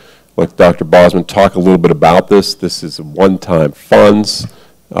districts. Let Dr. Bosman talk a little bit about this. This is one-time funds,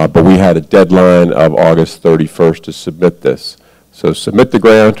 but we had a deadline of August 31st to submit this. So submit the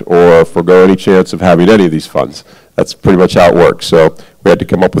grant or forego any chance of having any of these funds. That's pretty much how it works. So we had to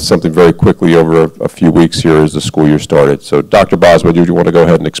come up with something very quickly over a few weeks here as the school year started. So Dr. Bosman, do you want to go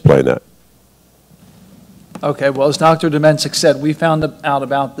ahead and explain that? Okay, well, as Dr. Domencic said, we found out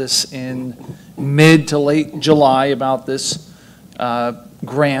about this in mid to late July, about this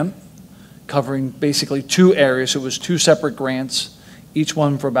grant covering basically two areas. It was two separate grants, each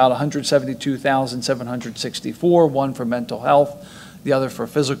one for about $172,764, one for mental health, the other for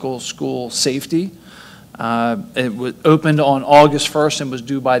physical school safety. It was opened on August 1st and was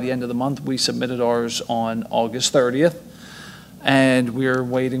due by the end of the month. We submitted ours on August 30th, and we're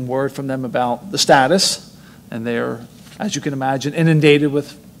waiting word from them about the status. And they're, as you can imagine, inundated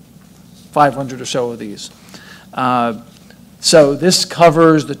with 500 or so of these. So this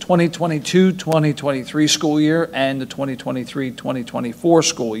covers the 2022-2023 school year and the 2023-2024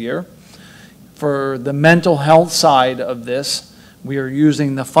 school year. For the mental health side of this, we are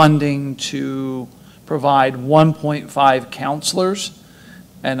using the funding to provide 1.5 counselors.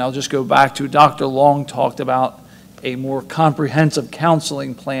 And I'll just go back to Dr. Long talked about a more comprehensive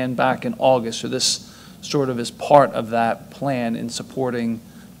counseling plan back in August. So this sort of is part of that plan in supporting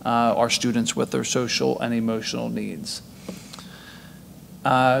our students with their social and emotional needs.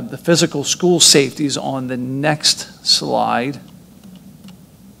 The physical school safety is on the next slide.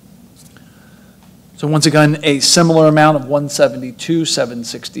 So once again, a similar amount of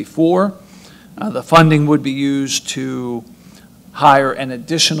 $172,764. The funding would be used to hire an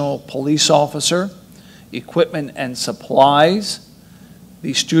additional police officer equipment and supplies,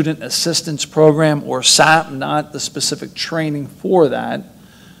 the Student Assistance Program, or SAP, not the specific training for that,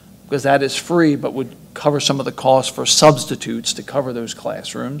 because that is free, but would cover some of the costs for substitutes to cover those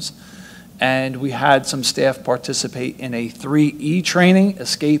classrooms. And we had some staff participate in a 3E training,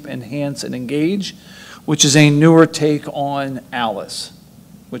 Escape, Enhance, and Engage, which is a newer take on ALICE,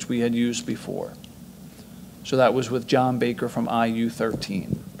 which we had used before. So that was with John Baker from IU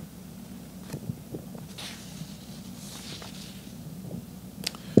 13.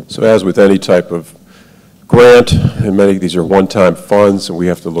 So as with any type of grant, and many of these are one-time funds, and we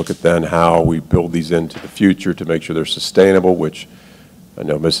have to look at then how we build these into the future to make sure they're sustainable, which I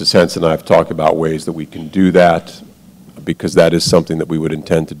know Mrs. Henson and I have talked about ways that we can do that, because that is something that we would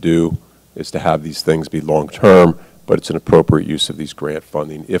intend to do, is to have these things be long-term, but it's an appropriate use of these grant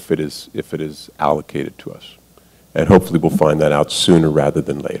funding if it is allocated to us. And hopefully we'll find that out sooner rather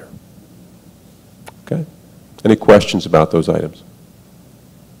than later. Okay? Any questions about those items?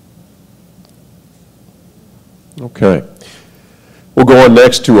 Okay. We'll go on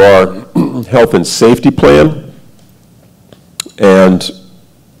next to our health and safety plan. And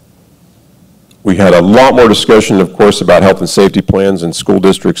we had a lot more discussion, of course, about health and safety plans in school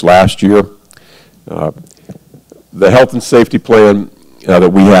districts last year. The health and safety plan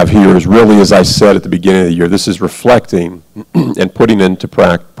that we have here is really, as I said at the beginning of the year, this is reflecting and putting into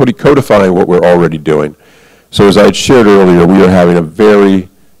practice, codifying what we're already doing. So as I had shared earlier, we are having a very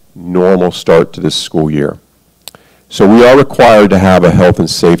normal start to this school year. So we are required to have a health and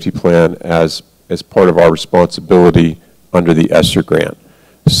safety plan as part of our responsibility under the ESSER grant.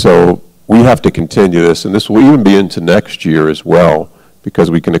 So we have to continue this, and this will even be into next year as well, because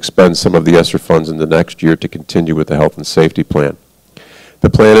we can expend some of the ESSER funds in the next year to continue with the health and safety plan. The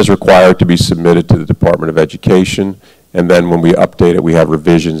plan is required to be submitted to the Department of Education, and then when we update it, we have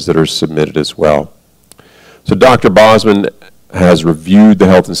revisions that are submitted as well. So Dr. Bosman has reviewed the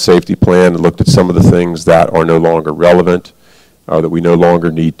health and safety plan and looked at some of the things that are no longer relevant, that we no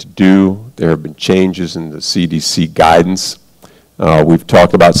longer need to do. There have been changes in the CDC guidance. We've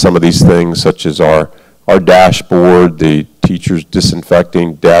talked about some of these things, such as our dashboard, the teachers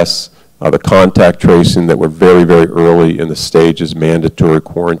disinfecting desks, the contact tracing that were very, very early in the stages, mandatory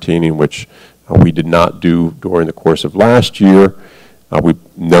quarantining, which we did not do during the course of last year. We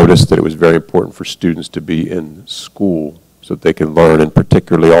noticed that it was very important for students to be in school so that they can learn, and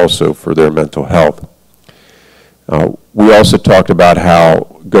particularly also for their mental health. We also talked about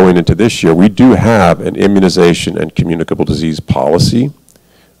how going into this year, we do have an immunization and communicable disease policy,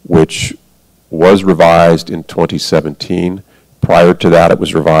 which was revised in 2017. Prior to that, it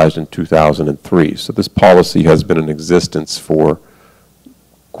was revised in 2003. So this policy has been in existence for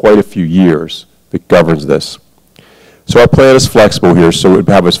quite a few years that governs this. So our plan is flexible here, so it would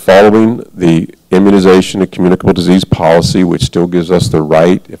have us following the immunization and communicable disease policy, which still gives us the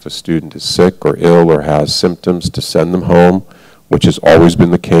right, if a student is sick or ill or has symptoms, to send them home, which has always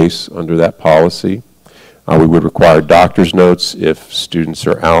been the case under that policy. We would require doctor's notes if students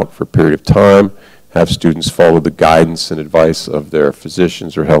are out for a period of time, have students follow the guidance and advice of their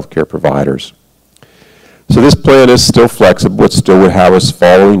physicians or healthcare providers. So this plan is still flexible. It still would have us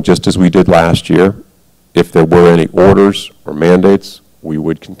following just as we did last year. If there were any orders or mandates, we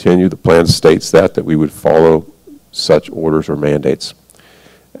would continue. The plan states that we would follow such orders or mandates.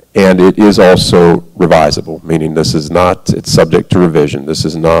 And it is also revisable, meaning this is not, it's subject to revision. This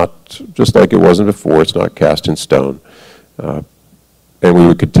is not, just like it wasn't before, it's not cast in stone. And we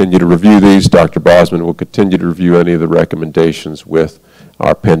would continue to review these. Dr. Bosman will continue to review any of the recommendations with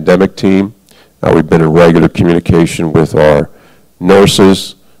our pandemic team. We've been in regular communication with our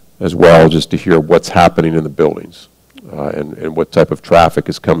nurses as well, just to hear what's happening in the buildings and what type of traffic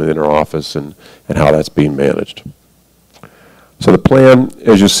is coming in our office and how that's being managed. So the plan,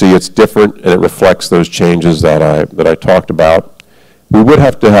 as you see, it's different and it reflects those changes that I talked about. We would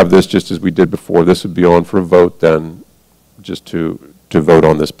have to have this just as we did before. This would be on for a vote then, just to vote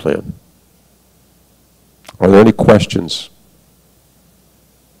on this plan. Are there any questions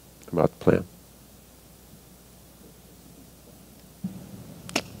about the plan?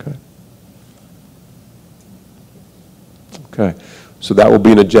 Okay, so that will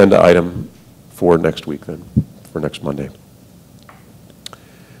be an agenda item for next week then, for next Monday.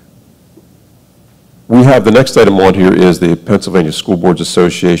 We have, the next item on here is the Pennsylvania School Boards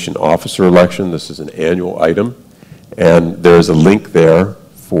Association officer election. This is an annual item, and there's a link there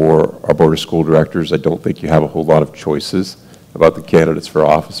for our Board of School Directors. I don't think you have a whole lot of choices about the candidates for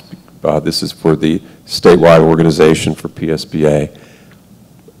office. This is for the statewide organization for PSBA.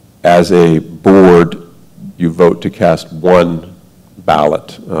 As a board, you vote to cast one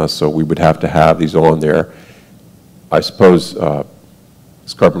ballot. So we would have to have these on there. I suppose,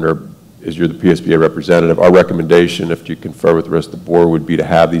 Ms. Carpenter, as you're the PSBA representative, our recommendation, if you confer with the rest of the board, would be to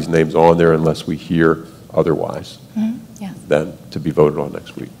have these names on there unless we hear otherwise, then to be voted on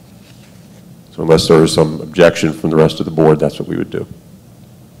next week. So unless there is some objection from the rest of the board, that's what we would do.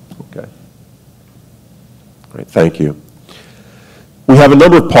 Okay. All right, thank you. We have a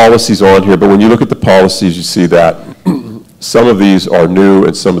number of policies on here, but when you look at the policies, you see that some of these are new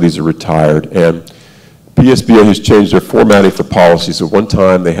and some of these are retired. And PSBA has changed their formatting for policies. At one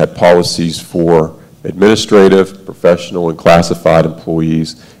time, they had policies for administrative, professional, and classified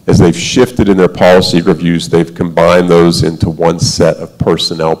employees. As they've shifted in their policy reviews, they've combined those into one set of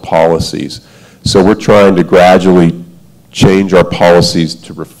personnel policies. So we're trying to gradually change our policies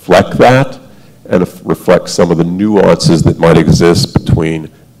to reflect that and reflect some of the nuances that might exist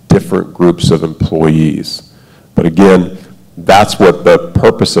between different groups of employees. But again, that's what the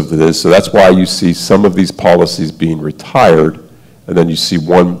purpose of it is. So that's why you see some of these policies being retired, and then you see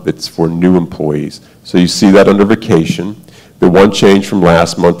one that's for new employees. So you see that under vacation. The one change from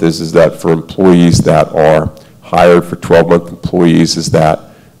last month is that for employees that are hired for 12-month employees is that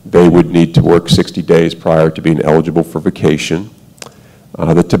they would need to work 60 days prior to being eligible for vacation.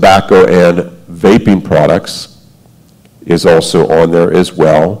 The tobacco and vaping products is also on there as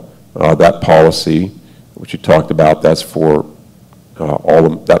well. That policy, which you talked about, that's for all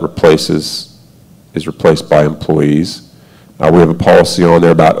of, that is replaced by employees. We have a policy on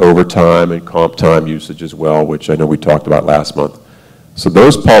there about overtime and comp time usage as well, which I know we talked about last month. So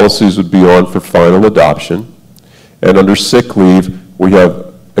those policies would be on for final adoption. And under sick leave, we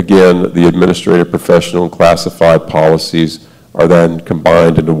have, again, the administrative, professional, and classified policies are then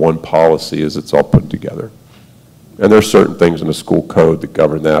combined into one policy as it's all put together. And there are certain things in the school code that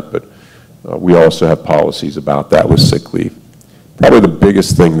govern that, but we also have policies about that with sick leave. Probably the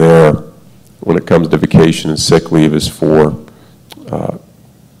biggest thing there when it comes to vacation and sick leave is for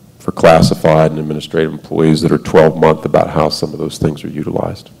classified and administrative employees that are 12-month about how some of those things are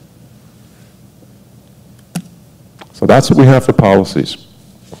utilized. So that's what we have for policies.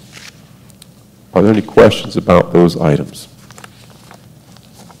 Are there any questions about those items?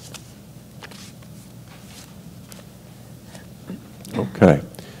 Okay.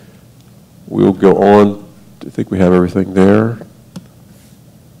 We'll go on. I think we have everything there.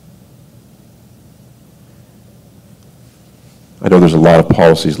 I know there's a lot of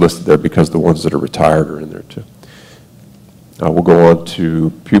policies listed there because the ones that are retired are in there too. We'll go on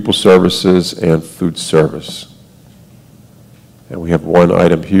to pupil services and food service. And we have one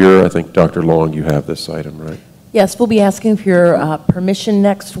item here. I think, Dr. Long, you have this item, right? Yes, we'll be asking for your permission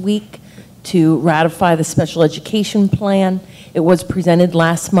next week to ratify the special education plan. It was presented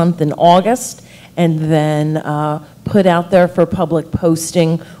last month in August and then put out there for public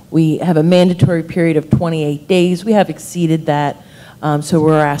posting. We have a mandatory period of 28 days. We have exceeded that, so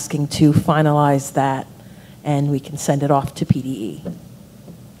we're asking to finalize that and we can send it off to PDE.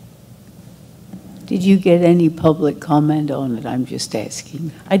 Did you get any public comment on it? I'm just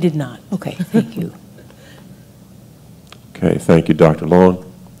asking. I did not. Okay, thank you. Okay, thank you, Dr.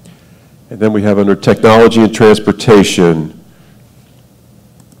 Long. And then we have under technology and transportation,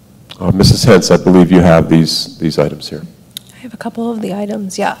 Mrs. Hentz, I believe you have these items here. I have a couple of the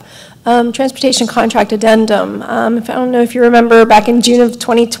items, yeah. Transportation contract addendum. I don't know if you remember back in June of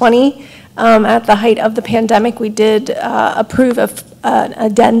 2020, at the height of the pandemic, we did approve an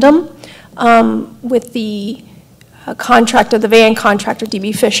addendum with the contractor, the van contractor,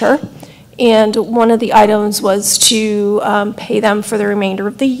 DB Fisher. And one of the items was to pay them for the remainder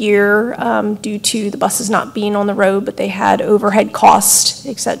of the year due to the buses not being on the road, but they had overhead costs,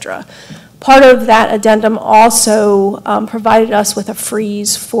 et cetera. Part of that addendum also provided us with a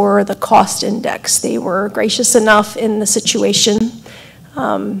freeze for the cost index. They were gracious enough in the situation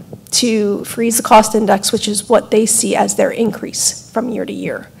to freeze the cost index, which is what they see as their increase from year to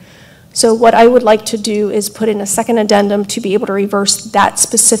year. So what I would like to do is put in a second addendum to be able to reverse that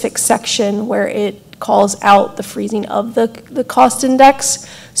specific section where it calls out the freezing of the cost index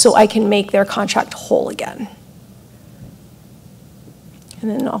so I can make their contract whole again. And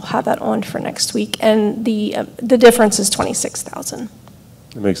then I'll have that on for next week. And the difference is $26,000.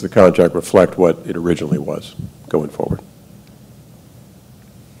 It makes the contract reflect what it originally was going forward.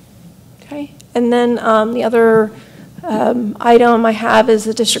 Okay. And then the other item I have is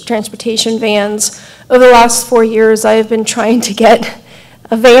the district transportation vans. Over the last 4 years, I have been trying to get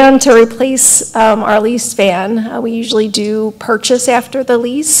a van to replace our leased van. We usually do purchase after the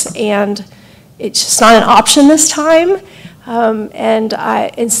lease, and it's just not an option this time. And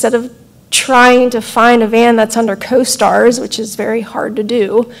instead of trying to find a van that's under CoStars, which is very hard to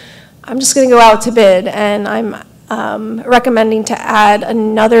do, I'm just going to go out to bid, and I'm recommending to add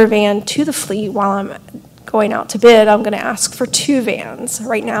another van to the fleet while I'm going out to bid. I'm going to ask for 2 vans.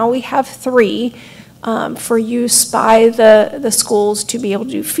 Right now we have 3 for use by the schools to be able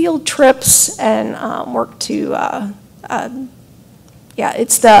to do field trips and work to, yeah,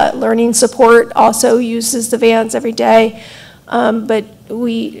 it's the learning support also uses the vans every day. But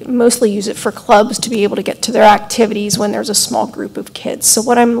we mostly use it for clubs to be able to get to their activities when there's a small group of kids. So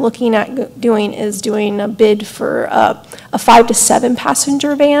what I'm looking at doing is doing a bid for a 5 to 7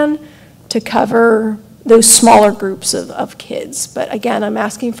 passenger van to cover those smaller groups of kids. But again, I'm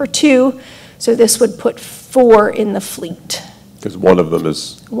asking for 2, so this would put 4 in the fleet. Because one of them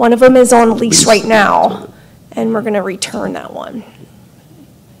is... One of them is on lease right now, and we're going to return that one.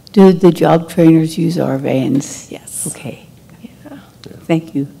 Do the job trainers use our vans? Yes. Okay.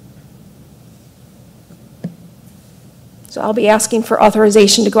 Thank you. So I'll be asking for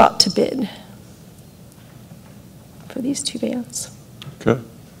authorization to go out to bid for these 2 vans. Okay.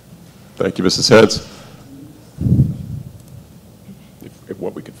 Thank you, Mrs. Heads. If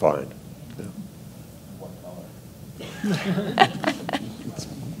what we could find. Yeah.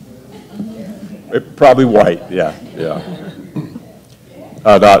 Probably white, yeah, yeah.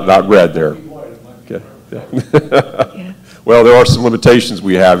 Not red there. Okay. Yeah. Well, there are some limitations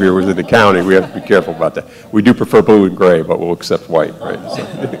we have here within the county. We have to be careful about that. We do prefer blue and gray, but we'll accept white, right? So.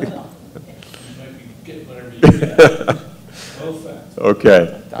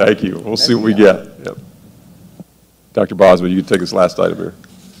 Okay, thank you. We'll see what we get. Yep. Dr. Bosma, you can take this last item here.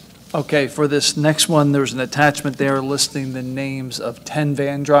 Okay, for this next one, there's an attachment there listing the names of 10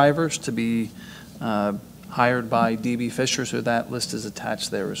 van drivers to be hired by DB Fisher, so that list is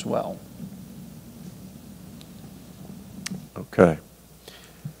attached there as well. Okay.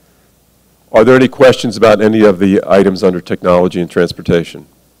 Are there any questions about any of the items under technology and transportation?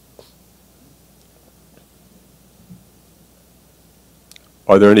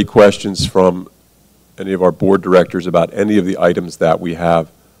 Are there any questions from any of our board directors about any of the items that we have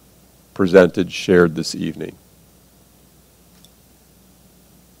presented, shared this evening?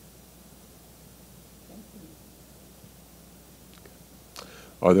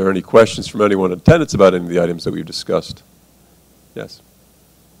 Are there any questions from anyone in attendance about any of the items that we've discussed? Yes.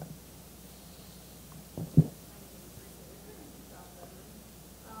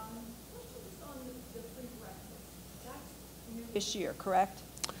 This year, correct?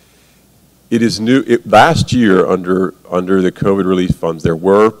 It is new. Last year, under the COVID relief funds, there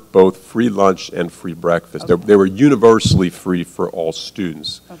were both free lunch and free breakfast. Okay. They were universally free for all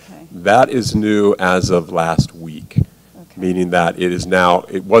students. Okay. That is new as of last week, meaning that it is now,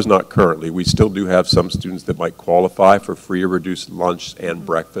 it was not currently. We still do have some students that might qualify for free or reduced lunch and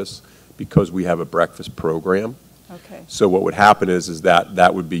breakfast because we have a breakfast program. Okay. So what would happen is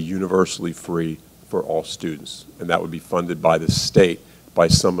that would be universally free for all students, and that would be funded by the state by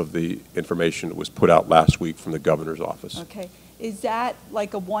some of the information that was put out last week from the governor's office. Okay. Is that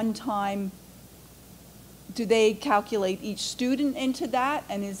like a one-time, do they calculate each student into that?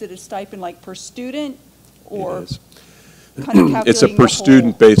 And is it a stipend like per student? Or It is. Kind of calculating It's a per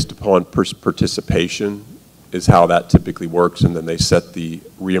student based upon participation is how that typically works, and then they set the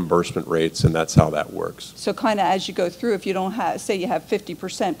reimbursement rates, and that's how that works. So kind of as you go through, if you don't have, say you have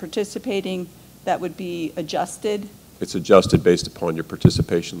 50% participating, that would be adjusted? It's adjusted based upon your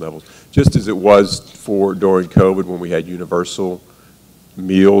participation levels, just as it was during COVID when we had universal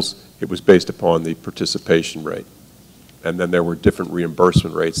meals. It was based upon the participation rate, and then there were different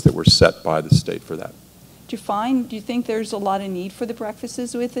reimbursement rates that were set by the state for that. Do you think there's a lot of need for the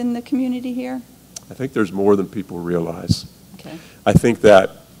breakfasts within the community here? I think there's more than people realize. Okay. I think that,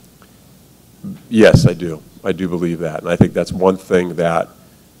 yes, I do. I do believe that, and I think that's one thing that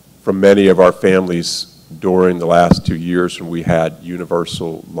from many of our families during the last 2 years when we had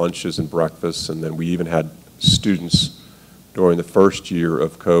universal lunches and breakfasts, and then we even had students during the first year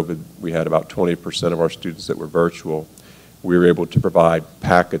of COVID, we had about 20% of our students that were virtual. We were able to provide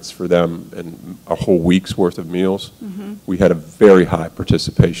packets for them and a whole week's worth of meals. Mm-hmm. We had a very high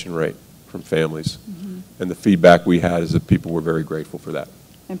participation rate from families. Mm-hmm. And the feedback we had is that people were very grateful for that.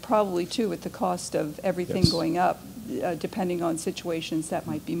 And probably, too, with the cost of everything Yes. going up, depending on situations, that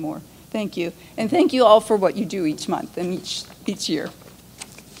might be more. Thank you. And thank you all for what you do each month and each year.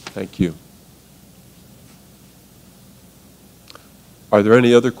 Thank you. Are there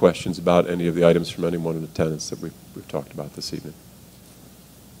any other questions about any of the items from anyone in attendance that we've talked about this evening?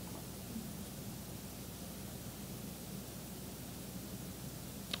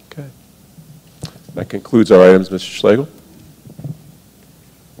 Okay. That concludes our items, Mr. Schlegel.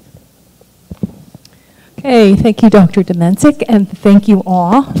 Okay, thank you, Dr. Domencic, and thank you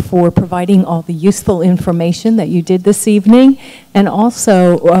all for providing all the useful information that you did this evening, and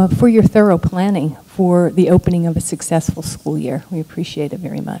also for your thorough planning for the opening of a successful school year. We appreciate it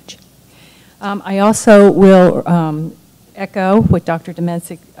very much. I also will echo what Dr.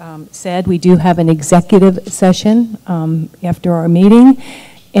 Domencic said. We do have an executive session after our meeting,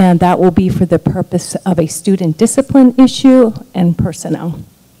 and that will be for the purpose of a student discipline issue and personnel.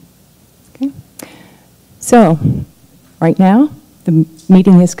 Okay. So, right now, the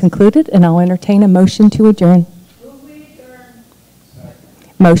meeting is concluded, and I'll entertain a motion to adjourn.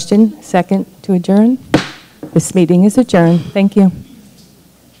 Motion, second to adjourn. This meeting is adjourned. Thank you.